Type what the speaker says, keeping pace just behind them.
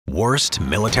worst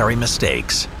military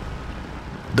mistakes.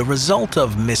 The result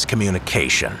of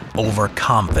miscommunication,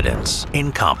 overconfidence,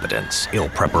 incompetence, ill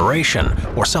preparation,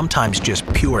 or sometimes just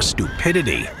pure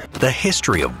stupidity, the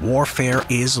history of warfare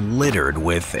is littered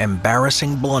with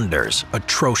embarrassing blunders,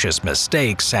 atrocious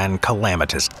mistakes, and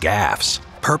calamitous gaffes,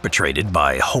 perpetrated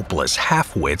by hopeless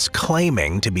half-wits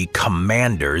claiming to be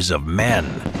commanders of men.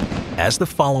 As the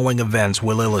following events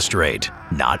will illustrate,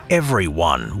 not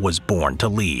everyone was born to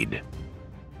lead.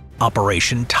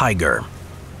 Operation Tiger.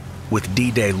 With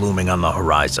D-Day looming on the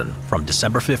horizon, from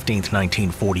December 15,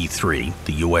 1943,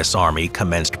 the U.S. Army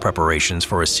commenced preparations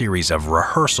for a series of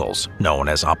rehearsals known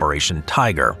as Operation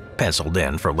Tiger, penciled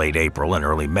in for late April and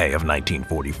early May of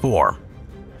 1944.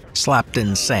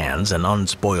 Slapton Sands, an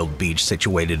unspoiled beach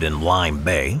situated in Lime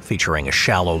Bay, featuring a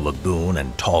shallow lagoon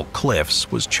and tall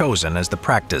cliffs, was chosen as the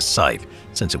practice site,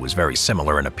 since it was very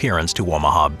similar in appearance to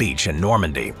Omaha Beach in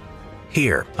Normandy.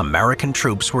 Here, American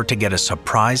troops were to get a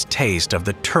surprise taste of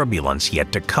the turbulence yet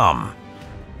to come.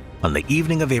 On the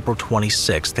evening of April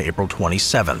 26th to April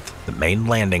 27th, the main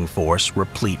landing force,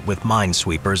 replete with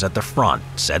minesweepers at the front,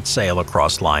 set sail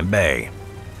across Lime Bay.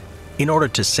 In order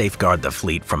to safeguard the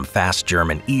fleet from fast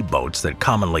German E-boats that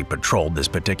commonly patrolled this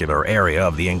particular area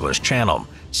of the English Channel,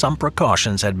 some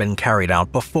precautions had been carried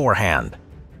out beforehand.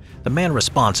 The man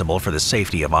responsible for the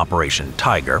safety of Operation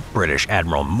Tiger, British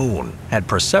Admiral Moon, had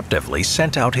perceptively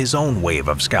sent out his own wave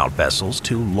of scout vessels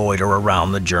to loiter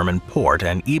around the German port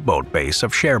and E-boat base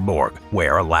of Cherbourg,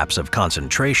 where a lapse of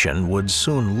concentration would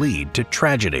soon lead to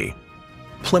tragedy.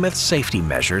 Plymouth's safety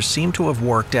measures seemed to have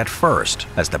worked at first,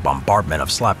 as the bombardment of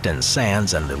Slapton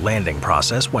Sands and the landing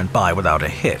process went by without a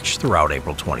hitch throughout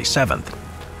April 27th.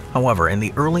 However, in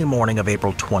the early morning of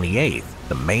April 28th,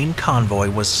 the main convoy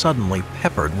was suddenly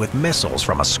peppered with missiles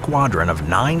from a squadron of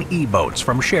 9 E-boats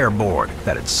from Cherbourg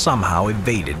that had somehow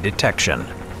evaded detection.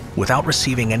 Without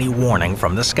receiving any warning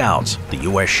from the scouts, the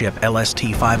U.S. ship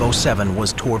LST-507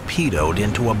 was torpedoed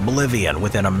into oblivion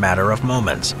within a matter of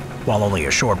moments, while only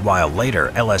a short while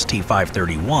later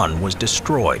LST-531 was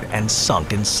destroyed and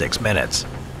sunk in 6 minutes.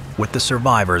 With the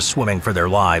survivors swimming for their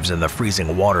lives in the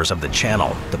freezing waters of the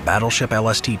channel, the battleship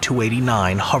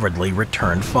LST-289 hurriedly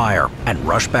returned fire and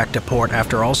rushed back to port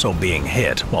after also being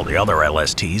hit, while the other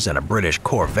LSTs and a British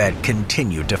corvette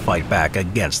continued to fight back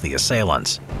against the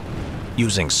assailants.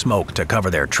 Using smoke to cover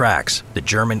their tracks, the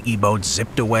German E-boats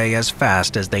zipped away as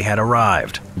fast as they had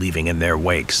arrived, leaving in their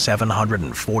wake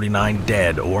 749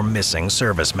 dead or missing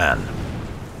servicemen.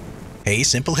 Hey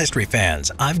Simple History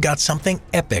fans, I've got something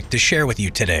epic to share with you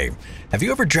today. Have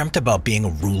you ever dreamt about being a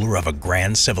ruler of a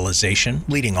grand civilization,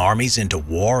 leading armies into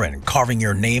war and carving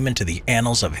your name into the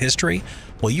annals of history?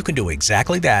 Well, you can do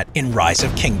exactly that in Rise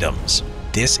of Kingdoms.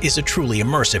 This is a truly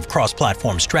immersive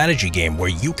cross-platform strategy game where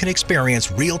you can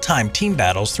experience real-time team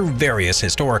battles through various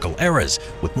historical eras,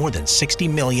 with more than 60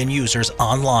 million users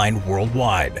online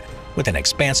worldwide. With an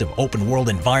expansive open-world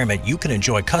environment, you can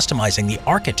enjoy customizing the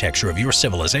architecture of your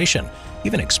civilization,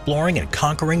 even exploring and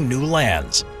conquering new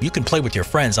lands. You can play with your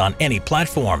friends on any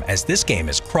platform, as this game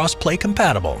is cross-play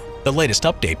compatible. The latest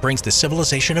update brings the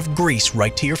civilization of Greece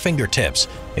right to your fingertips.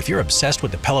 If you're obsessed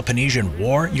with the Peloponnesian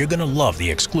War, you're going to love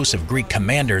the exclusive Greek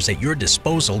commanders at your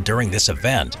disposal during this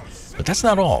event. But that's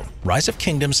not all. Rise of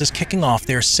Kingdoms is kicking off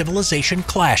their Civilization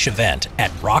Clash event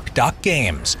at Rock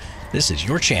Games. This is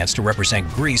your chance to represent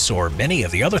Greece or any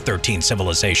of the other 13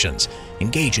 civilizations.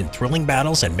 Engage in thrilling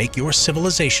battles and make your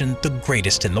civilization the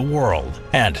greatest in the world.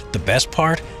 And the best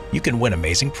part? You can win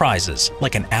amazing prizes,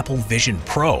 like an Apple Vision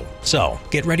Pro. So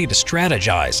get ready to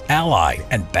strategize, ally,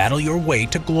 and battle your way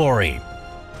to glory.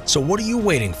 So what are you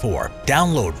waiting for?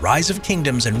 Download Rise of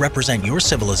Kingdoms and represent your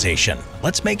civilization.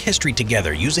 Let's make history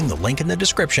together using the link in the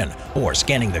description or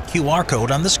scanning the QR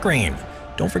code on the screen.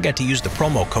 Don't forget to use the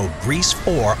promo code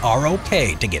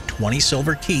GREASE4ROK to get 20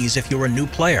 silver keys if you're a new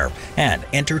player, and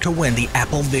enter to win the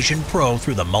Apple Vision Pro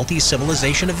through the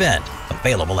Multi-Civilization event,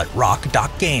 available at Rock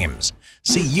Games.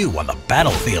 See you on the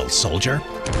battlefield, soldier!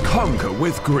 Conquer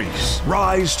with Greece.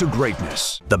 Rise to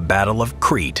greatness. The Battle of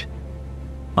Crete.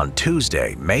 On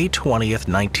Tuesday, May 20th,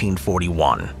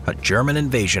 1941, a German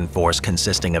invasion force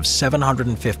consisting of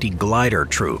 750 glider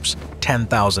troops,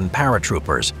 10,000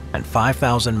 paratroopers, and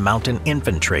 5,000 mountain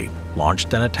infantry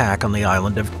launched an attack on the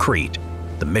island of Crete.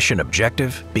 The mission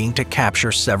objective being to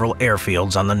capture several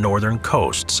airfields on the northern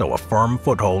coast so a firm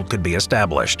foothold could be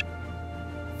established.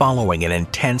 Following an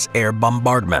intense air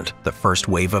bombardment, the first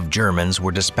wave of Germans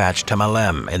were dispatched to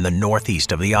Malem in the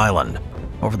northeast of the island.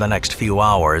 Over the next few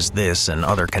hours, this and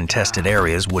other contested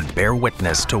areas would bear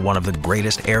witness to one of the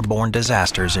greatest airborne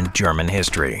disasters in German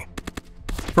history.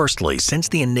 Firstly, since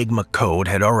the Enigma code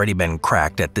had already been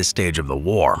cracked at this stage of the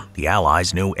war, the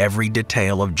Allies knew every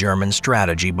detail of German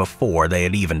strategy before they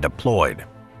had even deployed.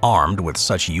 Armed with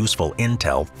such useful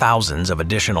intel, thousands of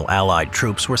additional Allied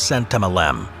troops were sent to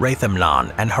Malem,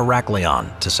 Rhethymnon, and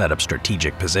Heraklion to set up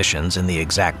strategic positions in the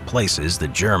exact places the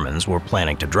Germans were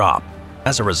planning to drop.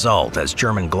 As a result, as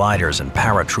German gliders and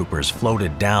paratroopers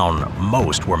floated down,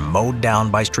 most were mowed down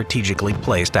by strategically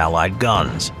placed Allied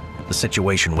guns. The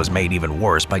situation was made even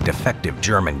worse by defective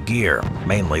German gear,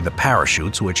 mainly the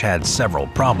parachutes, which had several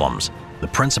problems. The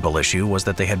principal issue was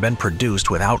that they had been produced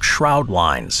without shroud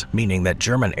lines, meaning that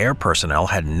German air personnel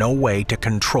had no way to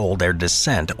control their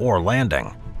descent or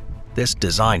landing. This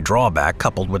design drawback,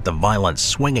 coupled with the violent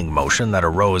swinging motion that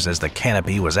arose as the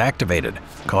canopy was activated,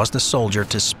 caused the soldier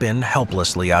to spin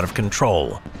helplessly out of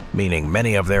control, meaning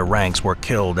many of their ranks were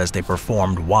killed as they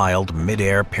performed wild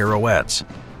mid-air pirouettes.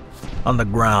 On the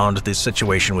ground, the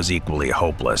situation was equally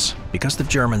hopeless. Because the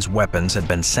Germans' weapons had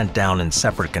been sent down in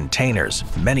separate containers,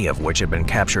 many of which had been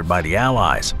captured by the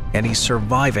Allies, any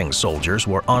surviving soldiers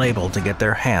were unable to get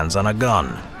their hands on a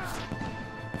gun.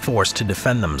 Forced to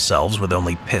defend themselves with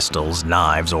only pistols,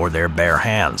 knives, or their bare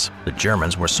hands, the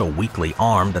Germans were so weakly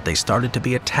armed that they started to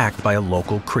be attacked by a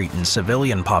local Cretan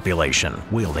civilian population,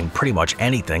 wielding pretty much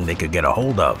anything they could get a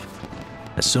hold of.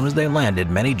 As soon as they landed,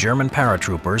 many German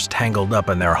paratroopers tangled up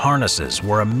in their harnesses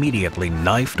were immediately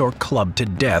knifed or clubbed to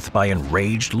death by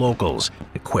enraged locals,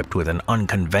 equipped with an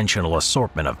unconventional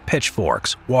assortment of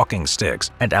pitchforks, walking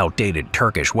sticks, and outdated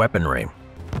Turkish weaponry.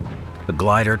 The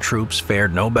glider troops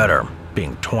fared no better,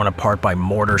 being torn apart by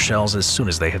mortar shells as soon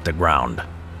as they hit the ground.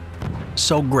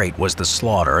 So great was the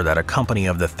slaughter that a company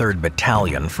of the 3rd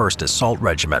Battalion, 1st Assault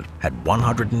Regiment, had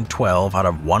 112 out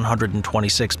of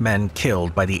 126 men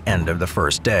killed by the end of the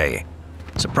first day.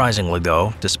 Surprisingly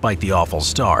though, despite the awful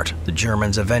start, the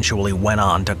Germans eventually went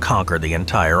on to conquer the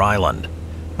entire island.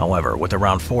 However, with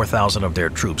around 4,000 of their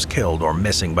troops killed or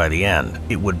missing by the end,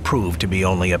 it would prove to be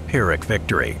only a Pyrrhic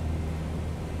victory.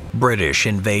 British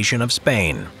invasion of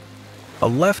Spain. A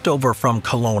leftover from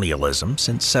colonialism,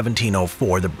 since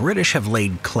 1704, the British have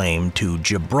laid claim to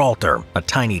Gibraltar, a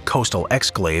tiny coastal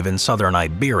exclave in southern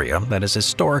Iberia that has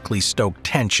historically stoked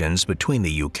tensions between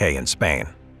the UK and Spain.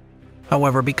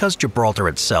 However, because Gibraltar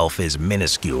itself is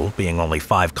minuscule, being only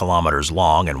 5 kilometers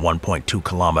long and 1.2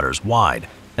 kilometers wide,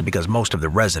 and because most of the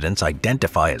residents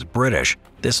identify as British,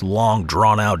 this long,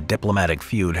 drawn-out diplomatic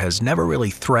feud has never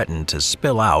really threatened to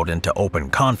spill out into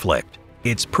open conflict.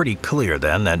 It's pretty clear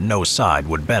then that no side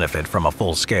would benefit from a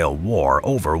full-scale war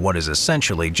over what is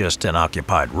essentially just an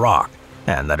occupied rock,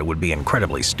 and that it would be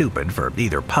incredibly stupid for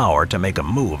either power to make a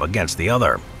move against the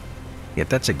other. Yet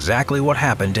that's exactly what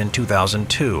happened in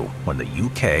 2002, when the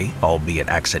UK, albeit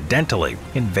accidentally,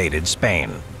 invaded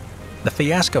Spain. The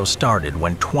fiasco started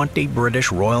when 20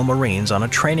 British Royal Marines on a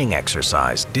training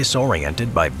exercise,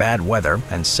 disoriented by bad weather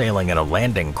and sailing in a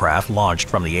landing craft launched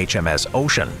from the HMS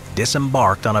Ocean,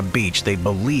 disembarked on a beach they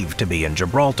believed to be in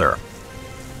Gibraltar.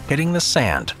 Hitting the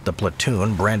sand, the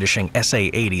platoon brandishing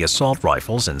SA-80 assault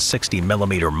rifles and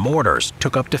 60mm mortars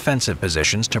took up defensive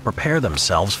positions to prepare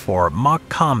themselves for mock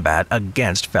combat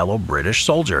against fellow British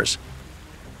soldiers.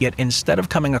 Yet instead of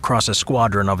coming across a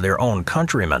squadron of their own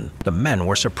countrymen, the men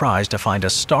were surprised to find a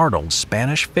startled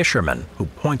Spanish fisherman who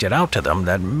pointed out to them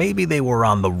that maybe they were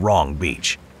on the wrong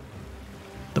beach.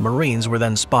 The Marines were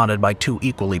then spotted by 2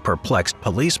 equally perplexed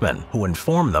policemen who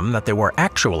informed them that they were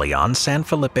actually on San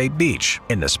Felipe Beach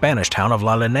in the Spanish town of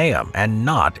La Linea and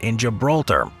not in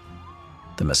Gibraltar.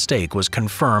 The mistake was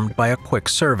confirmed by a quick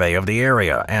survey of the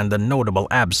area and the notable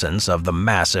absence of the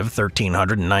massive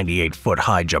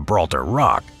 1,398-foot-high Gibraltar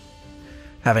rock.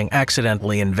 Having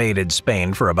accidentally invaded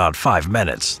Spain for about 5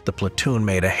 minutes, the platoon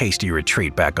made a hasty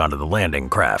retreat back onto the landing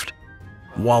craft.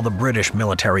 While the British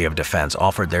Military of Defense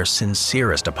offered their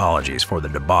sincerest apologies for the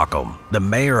debacle, the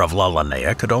mayor of La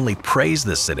Linea could only praise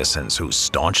the citizens who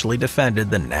staunchly defended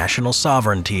the national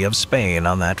sovereignty of Spain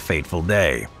on that fateful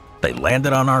day. They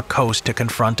landed on our coast to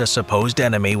confront a supposed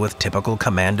enemy with typical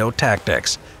commando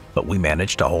tactics, but we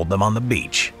managed to hold them on the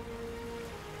beach.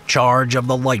 Charge of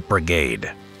the Light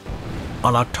Brigade.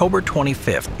 On October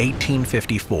 25,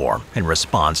 1854, in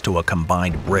response to a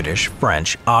combined British,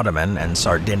 French, Ottoman, and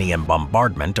Sardinian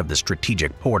bombardment of the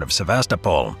strategic port of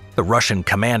Sevastopol, the Russian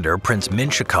commander Prince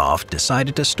Menshikov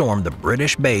decided to storm the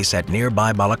British base at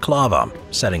nearby Balaclava,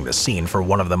 setting the scene for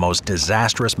one of the most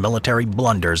disastrous military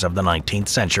blunders of the 19th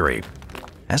century.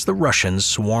 As the Russians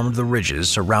swarmed the ridges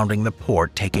surrounding the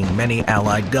port, taking many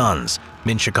Allied guns,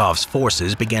 Menshikov's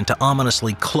forces began to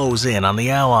ominously close in on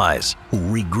the Allies, who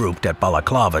regrouped at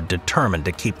Balaclava determined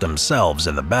to keep themselves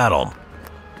in the battle.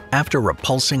 After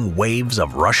repulsing waves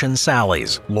of Russian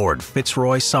sallies, Lord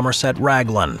Fitzroy Somerset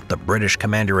Raglan, the British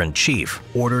commander-in-chief,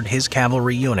 ordered his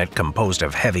cavalry unit composed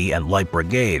of heavy and light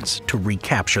brigades to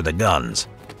recapture the guns.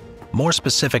 More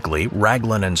specifically,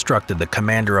 Raglan instructed the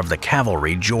commander of the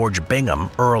cavalry, George Bingham,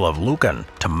 Earl of Lucan,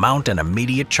 to mount an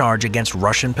immediate charge against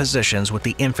Russian positions with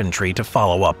the infantry to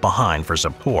follow up behind for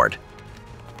support.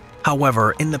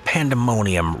 However, in the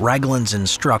pandemonium, Raglan's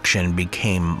instruction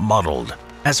became muddled.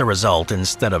 As a result,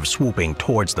 instead of swooping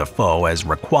towards the foe as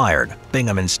required,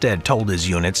 Bingham instead told his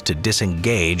units to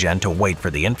disengage and to wait for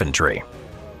the infantry.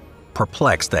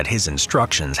 Perplexed that his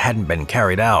instructions hadn't been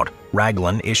carried out,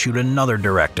 Raglan issued another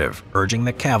directive, urging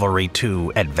the cavalry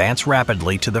to advance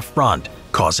rapidly to the front,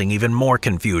 causing even more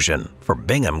confusion, for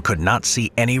Bingham could not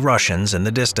see any Russians in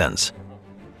the distance.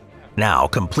 Now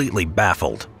completely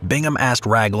baffled, Bingham asked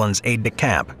Raglan's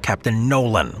aide-de-camp, Captain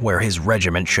Nolan, where his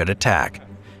regiment should attack.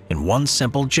 In one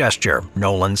simple gesture,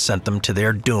 Nolan sent them to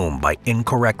their doom by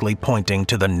incorrectly pointing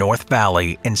to the North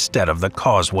Valley instead of the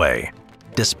causeway.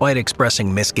 Despite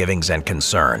expressing misgivings and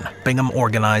concern, Bingham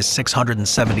organized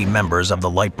 670 members of the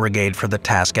Light Brigade for the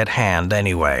task at hand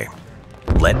anyway.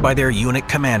 Led by their unit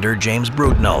commander, James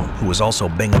Brudenell, who was also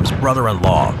Bingham's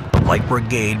brother-in-law, the Light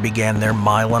Brigade began their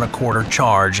mile-and-a-quarter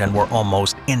charge and were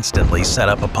almost instantly set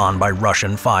up upon by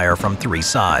Russian fire from three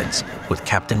sides, with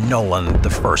Captain Nolan the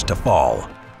first to fall.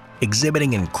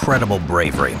 Exhibiting incredible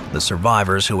bravery, the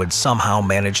survivors who had somehow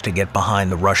managed to get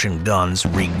behind the Russian guns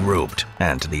regrouped,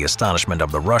 and to the astonishment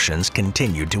of the Russians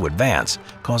continued to advance,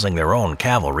 causing their own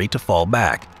cavalry to fall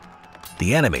back.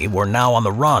 The enemy were now on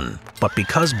the run, but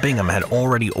because Bingham had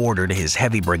already ordered his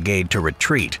heavy brigade to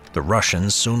retreat, the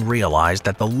Russians soon realized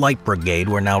that the light brigade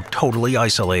were now totally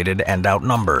isolated and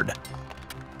outnumbered.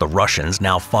 The Russians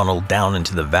now funneled down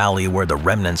into the valley where the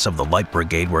remnants of the light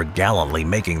brigade were gallantly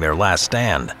making their last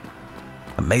stand.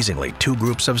 Amazingly, two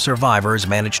groups of survivors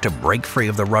managed to break free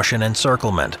of the Russian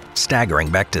encirclement, staggering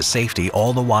back to safety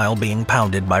all the while being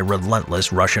pounded by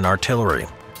relentless Russian artillery.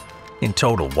 In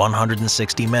total,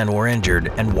 160 men were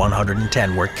injured and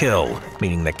 110 were killed,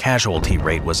 meaning the casualty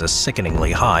rate was a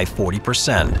sickeningly high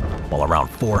 40%, while around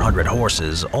 400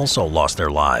 horses also lost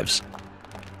their lives.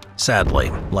 Sadly,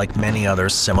 like many other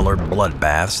similar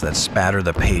bloodbaths that spatter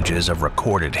the pages of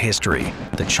recorded history,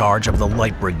 the charge of the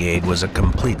Light Brigade was a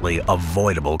completely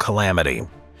avoidable calamity.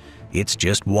 It's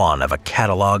just one of a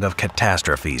catalog of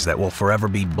catastrophes that will forever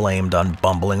be blamed on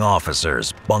bumbling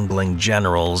officers, bungling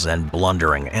generals, and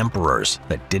blundering emperors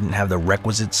that didn't have the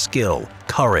requisite skill,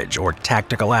 courage, or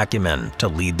tactical acumen to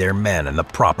lead their men in the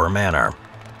proper manner.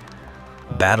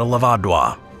 Battle of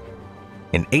Adwa.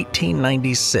 In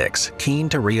 1896, keen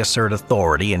to reassert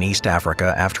authority in East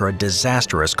Africa after a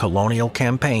disastrous colonial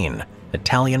campaign,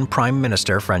 Italian Prime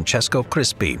Minister Francesco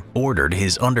Crispi ordered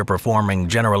his underperforming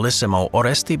Generalissimo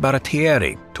Oreste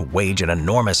Baratieri to wage an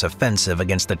enormous offensive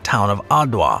against the town of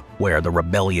Adwa, where the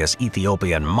rebellious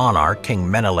Ethiopian monarch King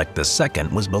Menelik II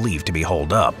was believed to be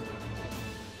holed up.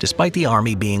 Despite the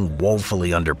army being woefully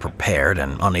underprepared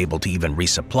and unable to even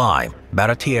resupply,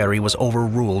 Baratieri was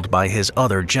overruled by his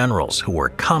other generals who were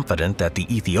confident that the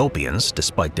Ethiopians,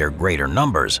 despite their greater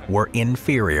numbers, were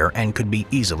inferior and could be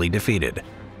easily defeated.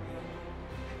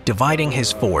 Dividing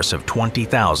his force of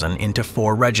 20,000 into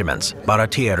 4 regiments,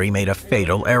 Baratieri made a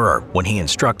fatal error when he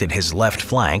instructed his left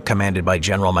flank, commanded by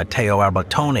General Matteo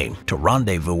Albertoni, to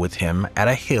rendezvous with him at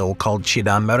a hill called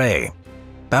Cidan Mere.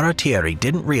 Baratieri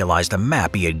didn't realize the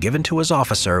map he had given to his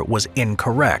officer was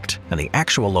incorrect, and the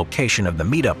actual location of the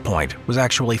meetup point was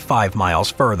actually 5 miles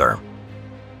further.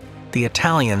 The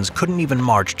Italians couldn't even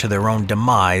march to their own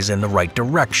demise in the right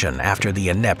direction after the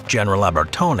inept General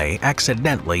Albertoni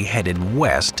accidentally headed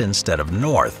west instead of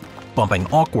north, bumping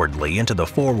awkwardly into the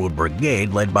forward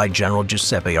brigade led by General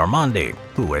Giuseppe Armandi,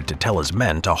 who had to tell his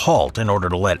men to halt in order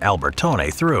to let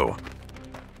Albertoni through.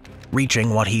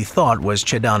 Reaching what he thought was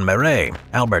Cidan Mere,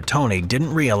 Albertoni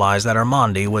didn't realize that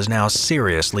Armandi was now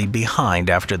seriously behind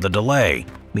after the delay,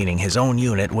 meaning his own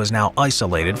unit was now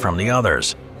isolated from the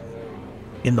others.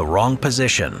 In the wrong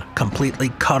position, completely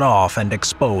cut off and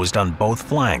exposed on both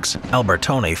flanks,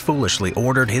 Albertoni foolishly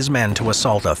ordered his men to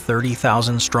assault a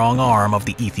 30,000-strong arm of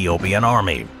the Ethiopian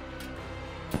army.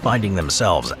 Finding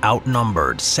themselves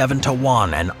outnumbered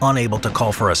 7-1 and unable to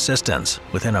call for assistance,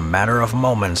 within a matter of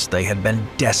moments they had been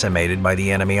decimated by the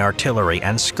enemy artillery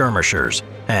and skirmishers,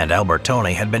 and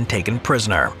Albertoni had been taken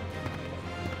prisoner.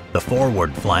 The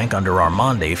forward flank under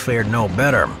Armandi fared no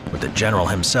better, with the general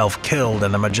himself killed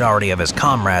and the majority of his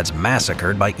comrades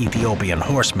massacred by Ethiopian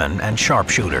horsemen and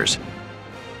sharpshooters.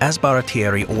 As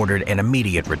Baratieri ordered an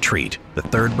immediate retreat, the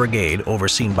 3rd Brigade,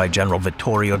 overseen by General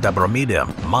Vittorio da Bromida,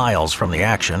 miles from the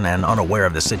action and unaware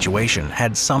of the situation,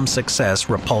 had some success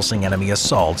repulsing enemy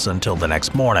assaults until the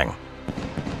next morning.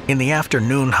 In the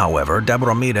afternoon, however, da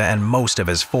Bromida and most of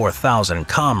his 4,000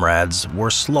 comrades were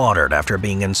slaughtered after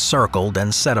being encircled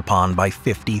and set upon by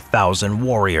 50,000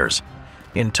 warriors.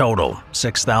 In total,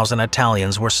 6,000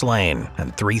 Italians were slain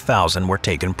and 3,000 were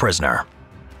taken prisoner.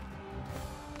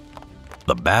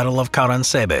 The Battle of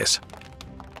Caransebes.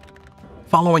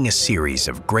 Following a series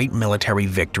of great military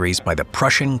victories by the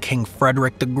Prussian King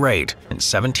Frederick the Great, in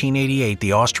 1788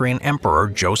 the Austrian Emperor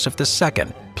Joseph II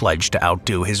pledged to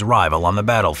outdo his rival on the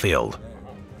battlefield.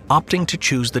 Opting to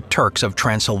choose the Turks of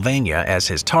Transylvania as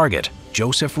his target,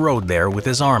 Joseph rode there with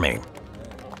his army.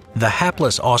 The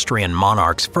hapless Austrian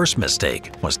monarch's first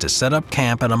mistake was to set up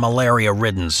camp in a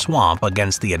malaria-ridden swamp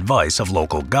against the advice of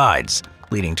local guides,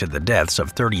 leading to the deaths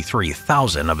of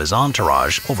 33,000 of his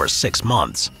entourage over 6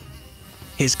 months.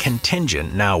 His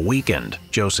contingent now weakened,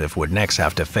 Joseph would next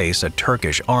have to face a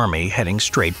Turkish army heading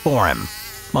straight for him.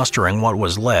 Mustering what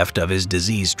was left of his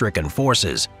disease-stricken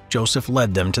forces, Joseph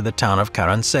led them to the town of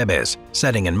Caransebes,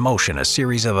 setting in motion a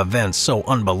series of events so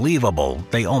unbelievable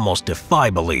they almost defy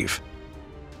belief.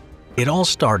 It all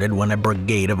started when a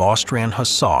brigade of Austrian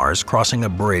hussars crossing a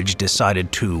bridge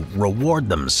decided to reward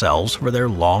themselves for their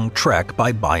long trek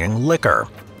by buying liquor.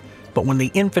 But when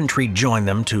the infantry joined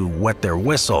them to wet their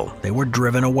whistle, they were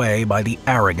driven away by the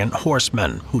arrogant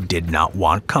horsemen who did not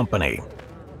want company.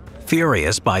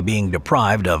 Furious by being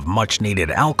deprived of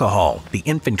much-needed alcohol, the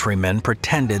infantrymen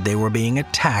pretended they were being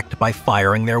attacked by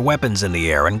firing their weapons in the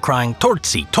air and crying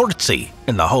 "Torzi, Torzi!"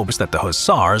 in the hopes that the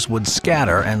hussars would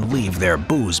scatter and leave their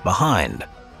booze behind.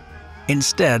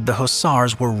 Instead, the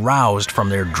hussars were roused from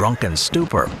their drunken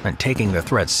stupor and, taking the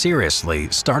threat seriously,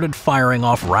 started firing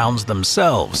off rounds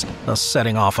themselves, thus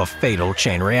setting off a fatal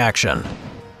chain reaction.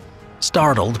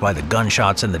 Startled by the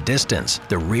gunshots in the distance,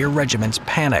 the rear regiments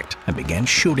panicked and began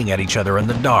shooting at each other in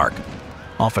the dark.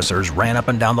 Officers ran up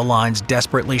and down the lines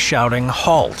desperately shouting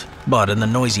 "Halt!" but in the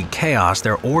noisy chaos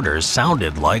their orders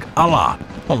sounded like "Allah!"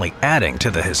 only adding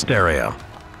to the hysteria.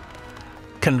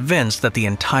 Convinced that the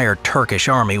entire Turkish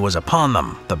army was upon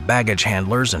them, the baggage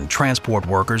handlers and transport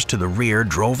workers to the rear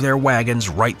drove their wagons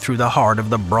right through the heart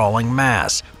of the brawling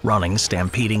mass, running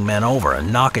stampeding men over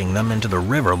and knocking them into the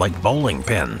river like bowling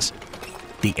pins.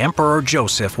 The Emperor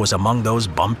Joseph was among those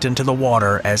bumped into the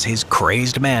water as his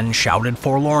crazed men shouted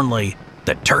forlornly,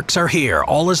 "The Turks are here,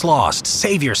 all is lost,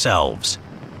 save yourselves!"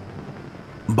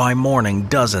 By morning,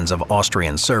 dozens of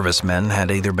Austrian servicemen had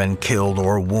either been killed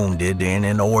or wounded in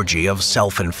an orgy of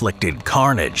self-inflicted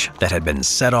carnage that had been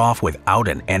set off without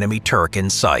an enemy Turk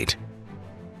in sight.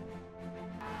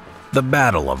 The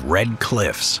Battle of Red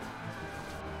Cliffs.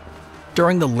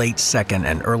 During the late 2nd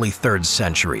and early 3rd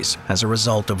centuries, as a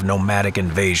result of nomadic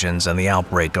invasions and the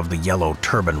outbreak of the Yellow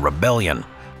Turban Rebellion,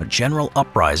 a general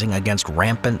uprising against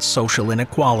rampant social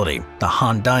inequality, the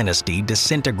Han Dynasty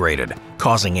disintegrated,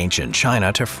 causing ancient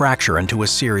China to fracture into a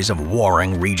series of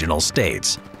warring regional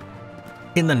states.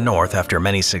 In the north, after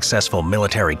many successful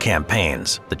military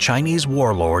campaigns, the Chinese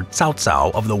warlord Cao Cao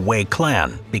of the Wei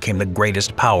clan became the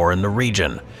greatest power in the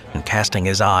region, and casting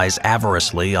his eyes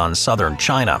avaricelessly on southern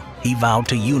China, he vowed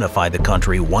to unify the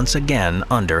country once again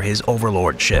under his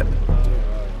overlordship.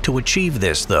 To achieve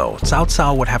this, though, Cao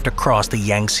Cao would have to cross the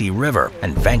Yangtze River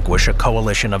and vanquish a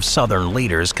coalition of southern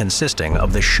leaders consisting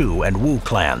of the Shu and Wu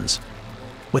clans.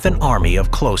 With an army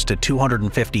of close to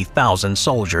 250,000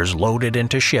 soldiers loaded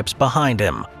into ships behind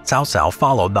him, Cao Cao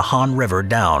followed the Han River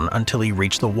down until he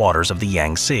reached the waters of the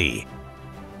Yangtze.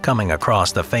 Coming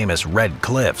across the famous Red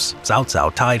Cliffs, Cao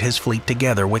Cao tied his fleet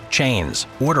together with chains,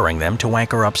 ordering them to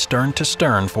anchor up stern to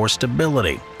stern for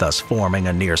stability, thus forming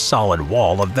a near-solid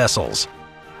wall of vessels.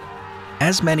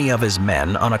 As many of his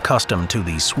men, unaccustomed to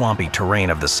the swampy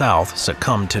terrain of the south,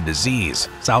 succumbed to disease,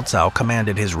 Cao Cao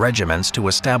commanded his regiments to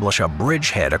establish a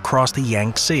bridgehead across the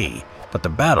Yangtze, but the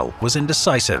battle was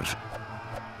indecisive.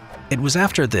 It was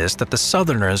after this that the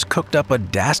Southerners cooked up a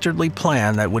dastardly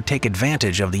plan that would take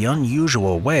advantage of the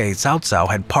unusual way Cao Cao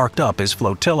had parked up his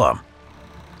flotilla.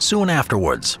 Soon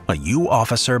afterwards, a Yu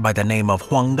officer by the name of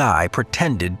Huang Gai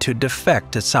pretended to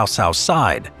defect to Cao Cao's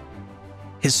side.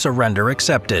 His surrender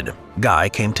accepted, Gai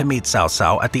came to meet Cao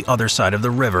Cao at the other side of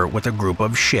the river with a group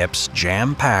of ships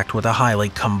jam-packed with a highly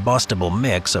combustible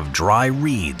mix of dry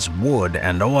reeds, wood,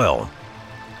 and oil.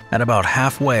 At about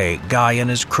halfway, Gai and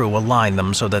his crew aligned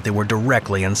them so that they were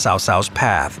directly in Cao Cao's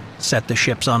path, set the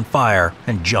ships on fire,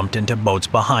 and jumped into boats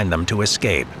behind them to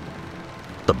escape.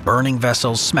 The burning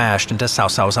vessels smashed into Cao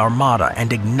Cao's armada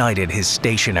and ignited his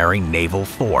stationary naval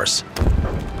force.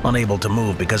 Unable to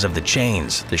move because of the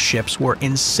chains, the ships were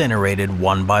incinerated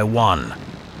one by one.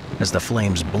 As the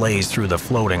flames blazed through the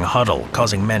floating huddle,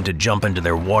 causing men to jump into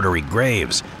their watery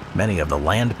graves, many of the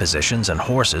land positions and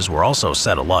horses were also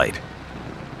set alight.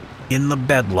 In the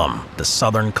bedlam, the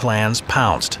southern clans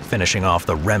pounced, finishing off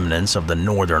the remnants of the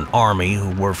northern army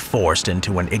who were forced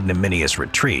into an ignominious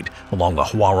retreat along the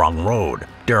Hwarang Road,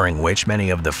 during which many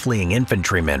of the fleeing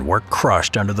infantrymen were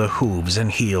crushed under the hooves and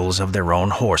heels of their own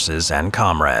horses and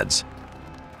comrades.